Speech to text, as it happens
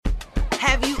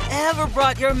Have you ever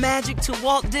brought your magic to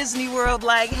Walt Disney World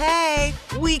like, hey,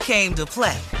 we came to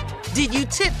play? Did you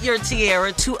tip your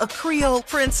tiara to a Creole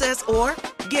princess or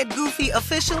get goofy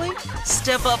officially?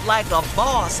 Step up like a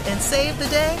boss and save the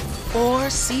day? Or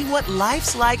see what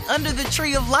life's like under the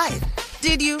tree of life?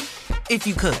 Did you? If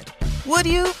you could. Would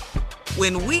you?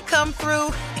 When we come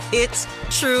through, it's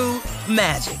true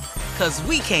magic. 'Cause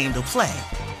we came to play.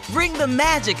 Bring the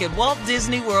magic at Walt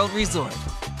Disney World Resort.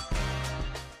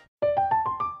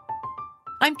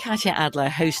 I'm Katya Adler,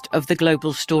 host of The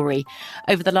Global Story.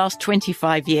 Over the last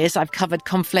 25 years, I've covered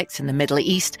conflicts in the Middle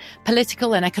East,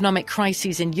 political and economic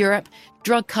crises in Europe,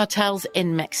 drug cartels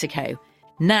in Mexico.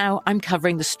 Now I'm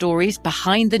covering the stories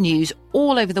behind the news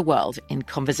all over the world in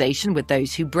conversation with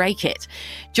those who break it.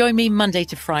 Join me Monday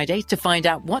to Friday to find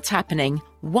out what's happening,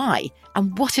 why,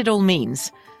 and what it all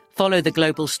means. Follow The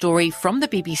Global Story from the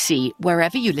BBC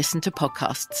wherever you listen to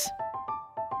podcasts.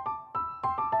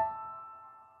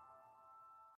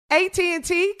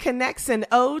 AT&T connects an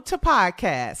ode to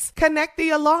podcasts. Connect the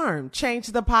alarm. Change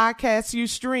the podcast you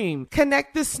stream.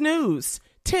 Connect the snooze.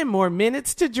 10 more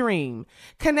minutes to dream.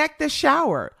 Connect the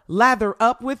shower. Lather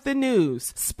up with the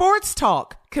news. Sports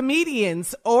talk,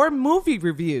 comedians, or movie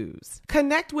reviews.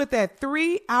 Connect with that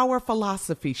 3-hour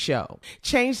philosophy show.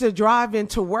 Change the drive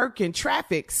into work in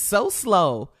traffic so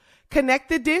slow. Connect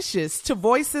the dishes to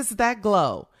voices that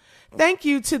glow. Thank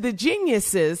you to the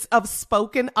geniuses of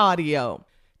spoken audio.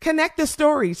 Connect the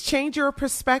stories, change your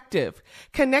perspective.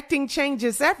 Connecting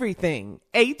changes everything.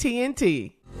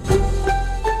 AT&T.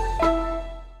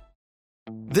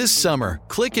 This summer,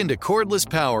 click into cordless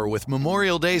power with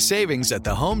Memorial Day savings at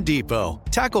the Home Depot.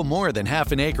 Tackle more than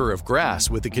half an acre of grass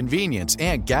with the convenience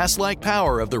and gas-like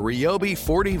power of the Ryobi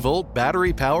 40-volt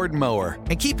battery-powered mower.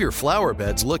 And keep your flower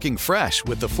beds looking fresh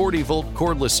with the 40-volt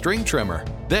cordless string trimmer.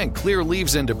 Then clear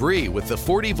leaves and debris with the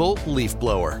 40-volt leaf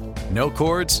blower. No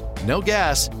cords, no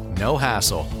gas, no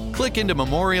hassle. Click into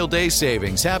Memorial Day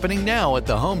savings happening now at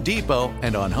the Home Depot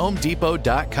and on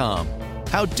HomeDepot.com.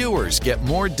 How doers get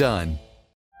more done.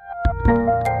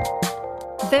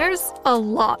 There's a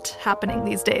lot happening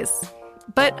these days,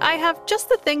 but I have just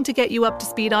the thing to get you up to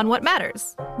speed on what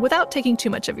matters, without taking too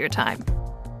much of your time.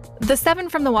 The 7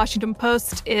 from the Washington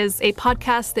Post is a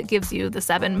podcast that gives you the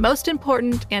 7 most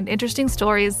important and interesting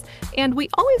stories, and we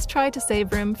always try to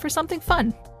save room for something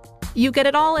fun. You get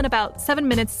it all in about 7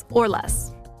 minutes or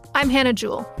less. I'm Hannah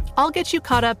Jewell. I'll get you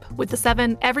caught up with the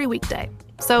 7 every weekday,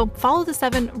 so follow the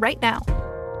 7 right now.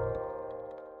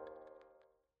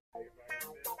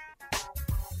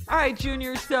 All right,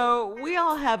 Junior, so we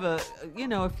all have a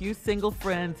few single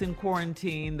friends in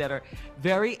quarantine that are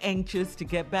very anxious to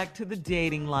get back to the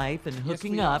dating life and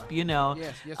hooking up,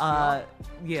 Yes, we are.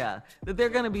 Yeah, that they're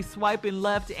going to be swiping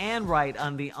left and right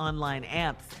on the online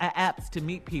apps to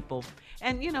meet people.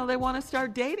 And, they want to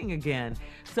start dating again.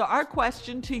 So our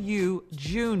question to you,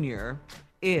 Junior,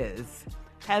 is...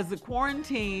 has the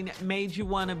quarantine made you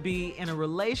want to be in a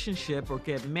relationship or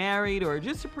get married or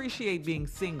just appreciate being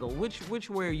single? Which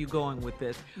way are you going with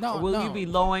this? No, or will no. you be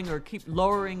lowering or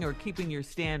keeping your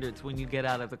standards when you get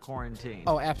out of the quarantine?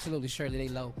 Oh, absolutely. Surely they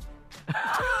low.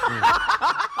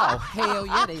 Oh, hell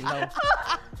yeah, they low.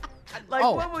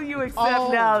 What will you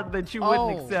accept now that you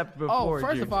wouldn't accept before?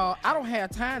 First of all, I don't have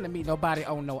time to meet nobody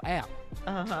on no app.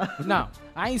 No,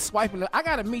 I ain't swiping. I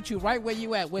gotta meet you right where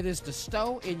you at, whether it's the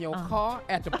store, in your car,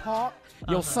 at the park,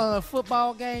 your son's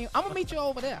football game. I'm gonna meet you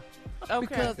over there.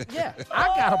 Okay. Because, I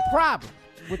got a problem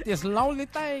with this lonely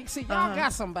thing. See, y'all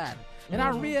got somebody. And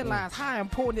I realize how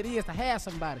important it is to have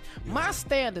somebody. My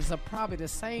standards are probably the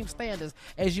same standards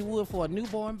as you would for a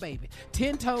newborn baby.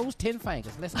 10 toes, 10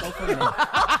 fingers. Let's go from there.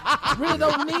 Really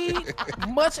don't need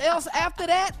much else after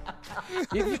that.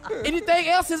 Anything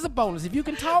else is a bonus. If you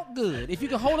can talk good, if you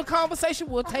can hold a conversation,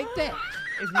 we'll take that.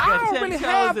 If you I got don't 10 really toes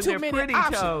have and too they're many pretty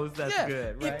options. toes, that's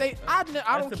good, right? If I don't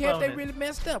That's a care if they bonus. really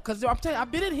messed up, because I'm telling you,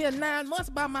 I've been in here 9 months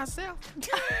by myself.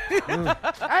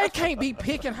 I can't be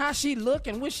picking how she look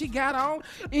and what she got on.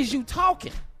 Is you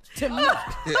talking to me?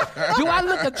 Do I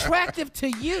look attractive to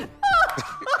you?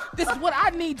 This is what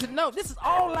I need to know. This is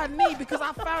all I need, because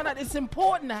I found out it's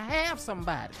important to have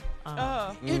somebody.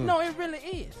 It really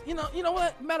is. You know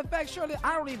what? Matter of fact, Shirley,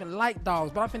 I don't even like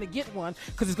dogs, but I'm finna get one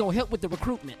because it's gonna help with the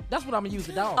recruitment. That's what I'm gonna use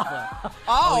the dog for.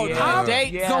 Oh, yeah.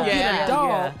 date. Yeah. Gonna get Yeah. a dog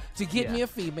Yeah. to get me a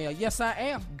female. Yes, I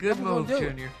am. Good I'm gonna move, do it.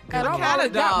 Junior. And Good I'm move. already What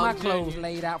kind got of my dog, clothes Junior?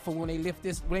 laid out for when they lift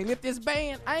this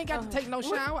band. I ain't got to take no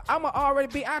shower. I'ma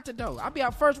already be out the door. I'll be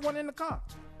our first one in the car.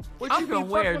 What you gonna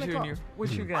wear, Junior?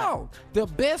 What you got? Oh, the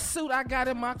best suit I got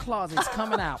in my closet's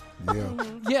coming out. Yeah.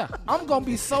 Yeah, I'm gonna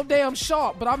be so damn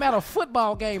sharp, but I'm at a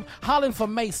football game hollering for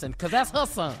Mason, cause that's her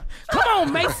son. Come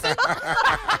on, Mason.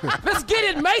 Let's get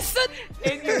it, Mason.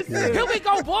 Here we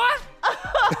go, boy.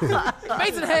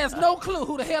 Mason has no clue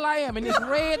who the hell I am in this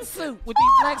red suit with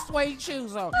these black suede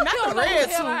shoes on. Not the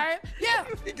red suit. Yeah.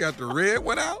 He got the red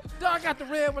one out? Dog, I got the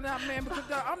red one out, man, because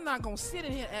dog, I'm not gonna sit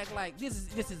in here and act like this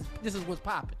is what's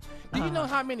popping. Do you know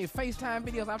how many FaceTime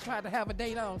videos I've tried to have a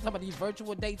date on? Some of these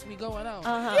virtual dates we going on.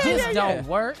 This don't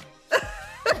work.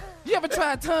 You ever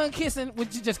tried tongue kissing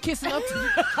with you just kissing up to you?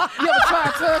 You ever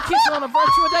tried tongue kissing on a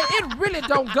virtual date? It really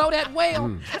don't go that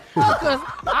well because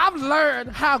I've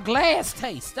learned how glass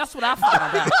tastes. That's what I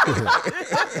found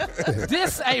out.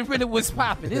 This ain't really what's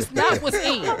popping. It's not what's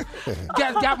in.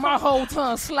 Got my whole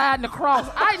tongue sliding across.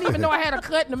 I didn't even know I had a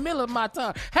cut in the middle of my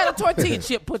tongue. Had a tortilla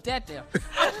chip, put that there.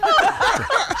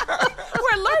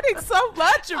 We're learning so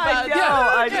much about you.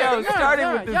 I know.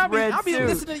 Starting with this red I'll be suit.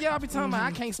 listening to y'all be talking about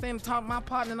I can't stand to talk to my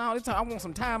partner and all this time. I want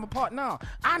some time apart. No,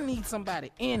 I need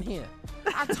somebody in here.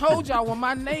 I told y'all when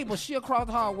my neighbor, she across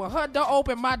the hall, when her door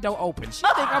open, my door open. She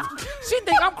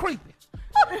think I'm creepy.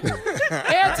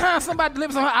 Every time somebody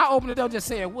delivers on her, I open the door just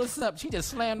saying, "What's up?" She just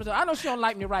slammed the door. I know she don't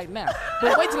like me right now,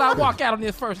 but wait till I walk out on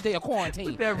this first day of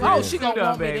quarantine. Oh, she gonna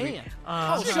want me then.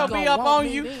 Oh, She gonna be up on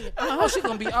you. Oh, she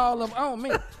gonna be all up on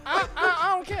me.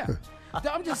 I don't care.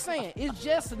 I'm just saying, it's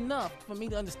just enough for me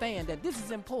to understand that this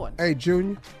is important. Hey,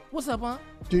 Junior. What's up, huh?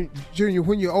 Junior,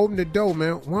 when you open the door,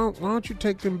 man, why don't you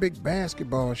take them big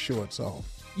basketball shorts off?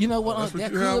 You know what? That's what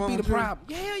That you have could be on, the Junior? problem.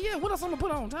 Yeah. What else I'm gonna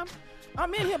put on, Tommy?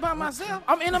 I'm in here by myself.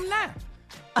 I'm in them now.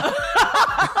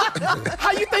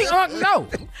 How you think Unc know?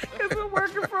 Because we're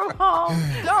working from home.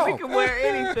 No. We can wear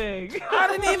anything. I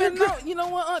didn't even know. You know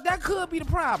what, Unc? That could be the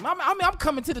problem. I'm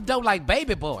coming to the door like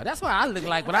baby boy. That's what I look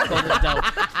like when I go to the door.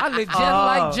 I look just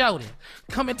like Jody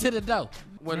coming to the door.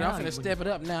 Well, Yeah, I'm finna step it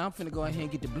up now. I'm finna go ahead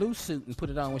and get the blue suit and put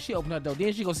it on. When she open her door,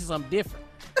 then she gonna see something different.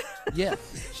 Yeah,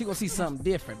 she gonna see something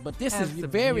different. But this Have is some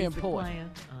very music important. playing.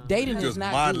 Dating is Just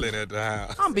not modeling good. at the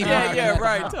house. I'm be modeling at the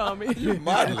house. Tommy. You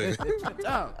modeling.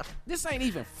 Dog, this ain't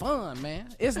even fun, man.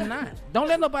 It's not. Don't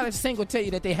let nobody single tell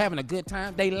you that they having a good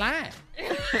time. They lying.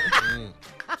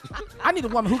 I need a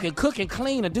woman who can cook and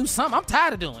clean and do something. I'm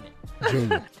tired of doing it.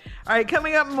 Junior. All right,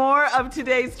 coming up, more of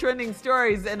today's trending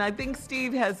stories. And I think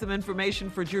Steve has some information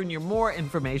for Junior, more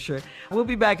information. We'll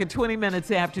be back at 20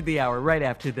 minutes after the hour, right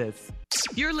after this.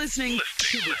 You're listening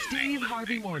to the Steve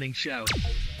Harvey Morning Show.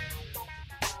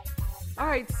 All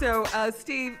right, so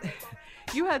Steve,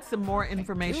 you had some more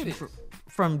information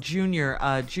from Junior.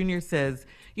 Junior says,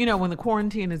 when the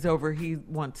quarantine is over, he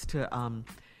wants to,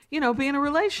 be in a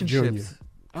relationship. Junior.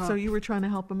 So you were trying to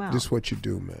help him out. This is what you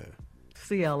do, man.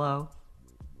 CLO.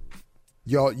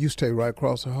 Y'all, you stay right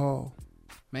across the hall.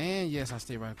 Man, yes, I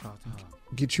stay right across the hall.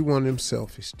 Get you one of them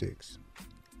selfie sticks.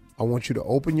 I want you to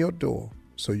open your door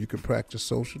so you can practice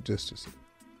social distancing.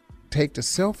 Take the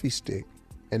selfie stick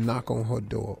and knock on her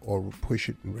door or push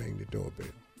it and ring the doorbell.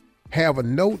 Have a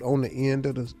note on the end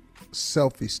of the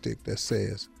selfie stick that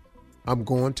says, "I'm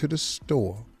going to the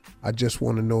store. I just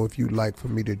want to know if you'd like for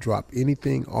me to drop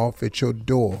anything off at your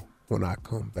door when I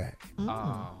come back."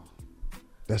 Oh.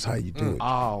 That's how you do it.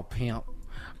 Oh, pimp.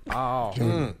 Oh.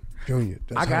 Junior,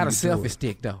 that's I how got a you do selfie it.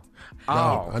 stick, though.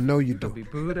 No, I know you do. You'll be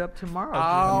booed up tomorrow.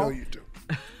 I know Oh. you do.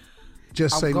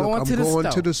 Just I'm say, going look, to I'm the going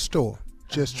to store. the store.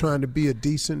 Just trying to be a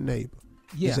decent neighbor.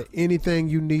 Yeah. Is there anything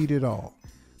you need at all?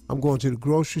 I'm going to the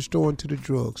grocery store and to the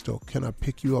drugstore. Can I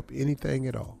pick you up anything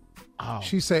at all? Oh.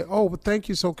 She say, "Oh, but thank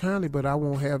you so kindly, but I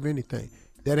won't have anything."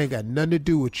 That ain't got nothing to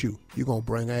do with you. You gonna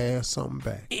bring her ass something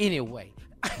back. Anyway.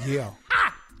 Yeah.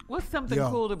 What's something Yo.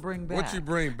 cool to bring back? What you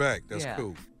bring back? That's Yeah.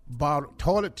 cool. Bottle,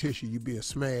 toilet tissue, you be a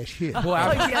smash hit. Boy,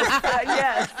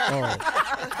 Yes.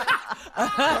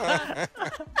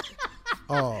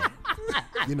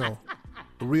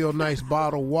 A real nice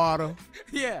bottle of water,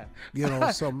 yeah.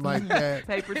 something like that.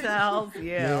 Paper towels.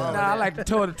 Yeah. all of Nah, I that. like the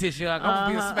toilet tissue. I'm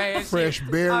going to be a smash. Fresh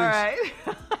berries. All right.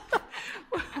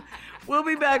 We'll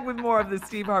be back with more of the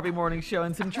Steve Harvey Morning Show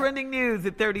and some trending news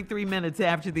at 33 minutes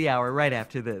after the hour, right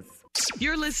after this.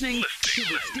 You're listening to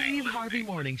the Steve Harvey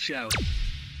Morning Show.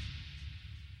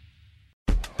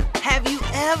 Have you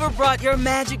ever brought your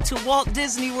magic to Walt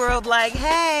Disney World like,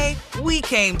 hey, we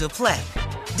came to play?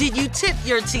 Did you tip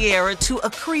your tiara to a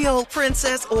Creole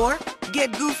princess or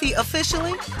get goofy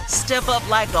officially? Step up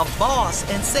like a boss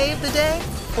and save the day?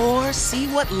 Or see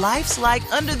what life's like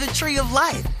under the tree of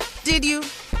life? Did you?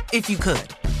 If you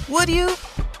could. Would you?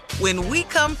 When we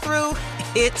come through,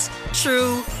 it's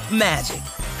true magic.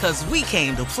 'Cause we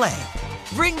came to play.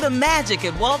 Bring the magic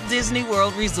at Walt Disney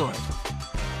World Resort.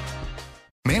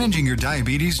 Managing your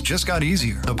diabetes just got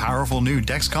easier. The powerful new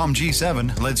Dexcom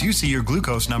G7 lets you see your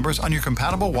glucose numbers on your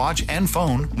compatible watch and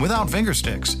phone without finger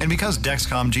sticks. And because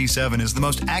Dexcom G7 is the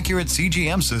most accurate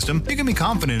CGM system, you can be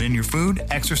confident in your food,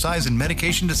 exercise, and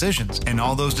medication decisions. And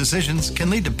all those decisions can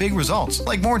lead to big results,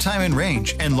 like more time in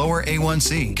range and lower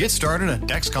A1C. Get started at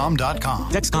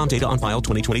Dexcom.com. Dexcom data on file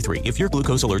 2023. If your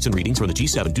glucose alerts and readings from the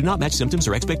G7 do not match symptoms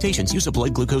or expectations, use a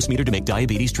blood glucose meter to make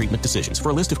diabetes treatment decisions.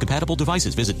 For a list of compatible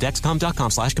devices, visit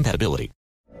Dexcom.com/compatibility.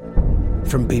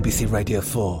 From BBC Radio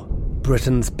 4,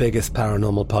 Britain's biggest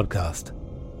paranormal podcast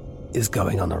is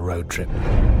going on a road trip.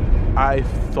 I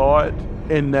thought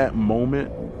in that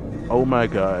moment, oh my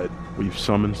God, we've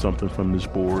summoned something from this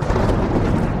board.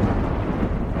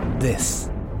 This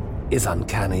is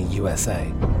Uncanny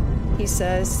USA. He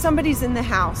says, somebody's in the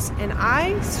house, and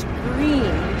I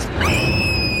screamed.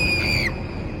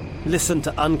 Listen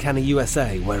to Uncanny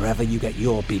USA wherever you get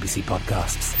your BBC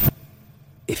podcasts,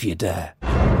 if you dare.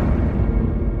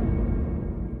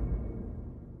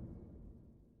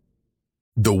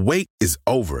 The wait is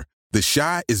over. The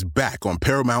Chi is back on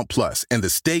Paramount Plus, and the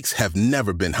stakes have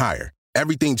never been higher.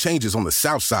 Everything changes on the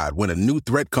South Side when a new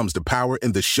threat comes to power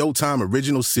in the Showtime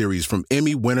original series from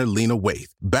Emmy winner Lena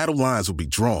Waithe. Battle lines will be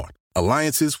drawn,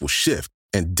 alliances will shift,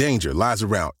 and danger lies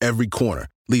around every corner,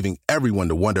 leaving everyone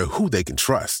to wonder who they can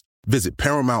trust. Visit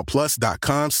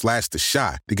ParamountPlus.com/The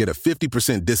Chi to get a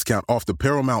 50% discount off the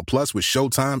Paramount Plus with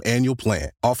Showtime annual plan.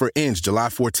 Offer ends July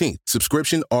 14th.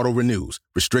 Subscription auto-renews.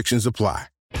 Restrictions apply.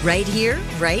 Right here,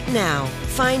 right now.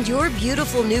 Find your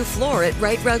beautiful new floor at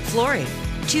Rite Rug Flooring.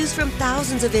 Choose from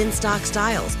thousands of in-stock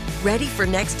styles, ready for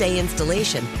next day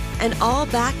installation, and all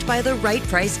backed by the right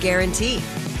price guarantee.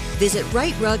 Visit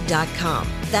riterug.com.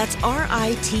 That's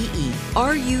RITERUG.com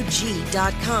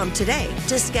today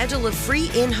to schedule a free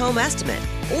in-home estimate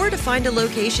or to find a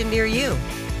location near you.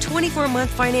 24-month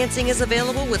financing is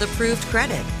available with approved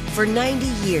credit. For 90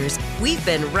 years, we've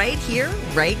been right here,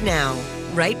 right now.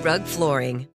 Rite Rug Flooring.